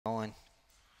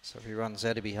So if he runs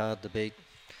that, he'll be hard to beat.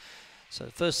 So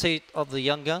first heat of the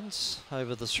Young Guns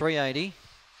over the 380.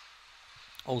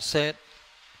 All set.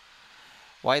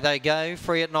 Away they go.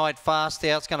 Free at Night fast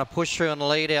out. It's going to push through and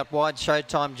lead out wide.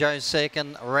 Showtime Joe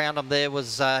second. Around them there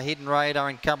was Hidden Radar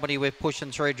in company with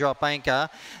Pushing Through Drop Anchor.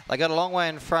 They got a long way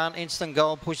in front. Instant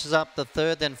Gold pushes up the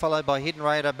third, then followed by Hidden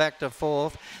Radar back to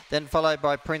fourth, then followed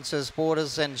by Princess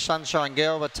Waters and Sunshine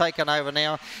Girl. But taken over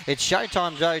now. It's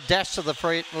Showtime Joe. Dash to the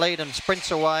free lead and sprints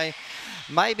away.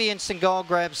 Maybe Instant Gold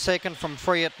grabs second from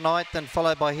Free at Night, then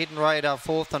followed by Hidden Radar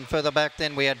fourth, and further back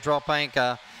then we had Drop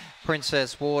Anchor,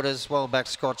 Princess Waters, well back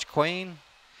Scotch Queen,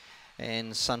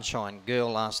 and Sunshine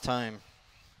Girl last home.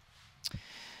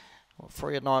 Well,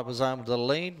 Free at Night was able to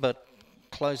lead, but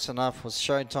close enough was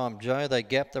Showtime Joe. They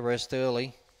gapped the rest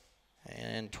early,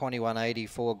 and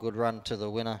 21.84, good run to the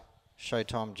winner.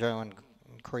 Showtime Joe in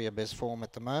career best form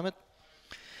at the moment.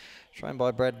 Trained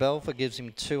by Brad Belfer, gives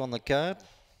him 2 on the card.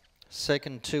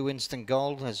 Second, 2 Instant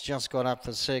Gold has just got up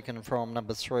for second from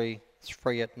number 3,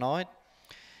 Free at Night.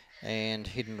 And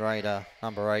Hidden Radar,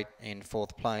 number 8, in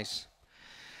 4th place.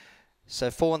 So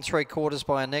 4 3/4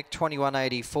 by a neck,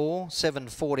 21.84,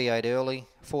 7.48 early,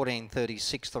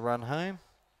 14.36 the run home.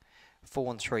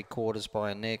 4 3/4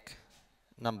 by a neck,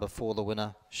 number 4 the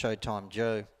winner, Showtime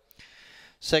Joe.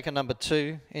 Second, number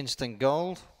 2, Instant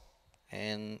Gold,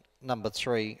 and number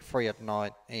 3, Free at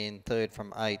Night, in third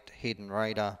from 8, Hidden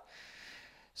Radar.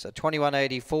 So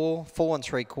 21.84, 4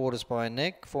 3/4 by a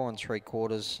neck, 4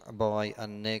 3/4 by a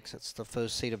neck. That's the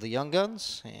first seat of the Young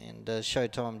Guns, and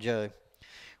Showtime Joe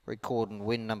record and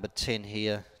win number 10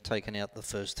 here, taking out the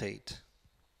first heat.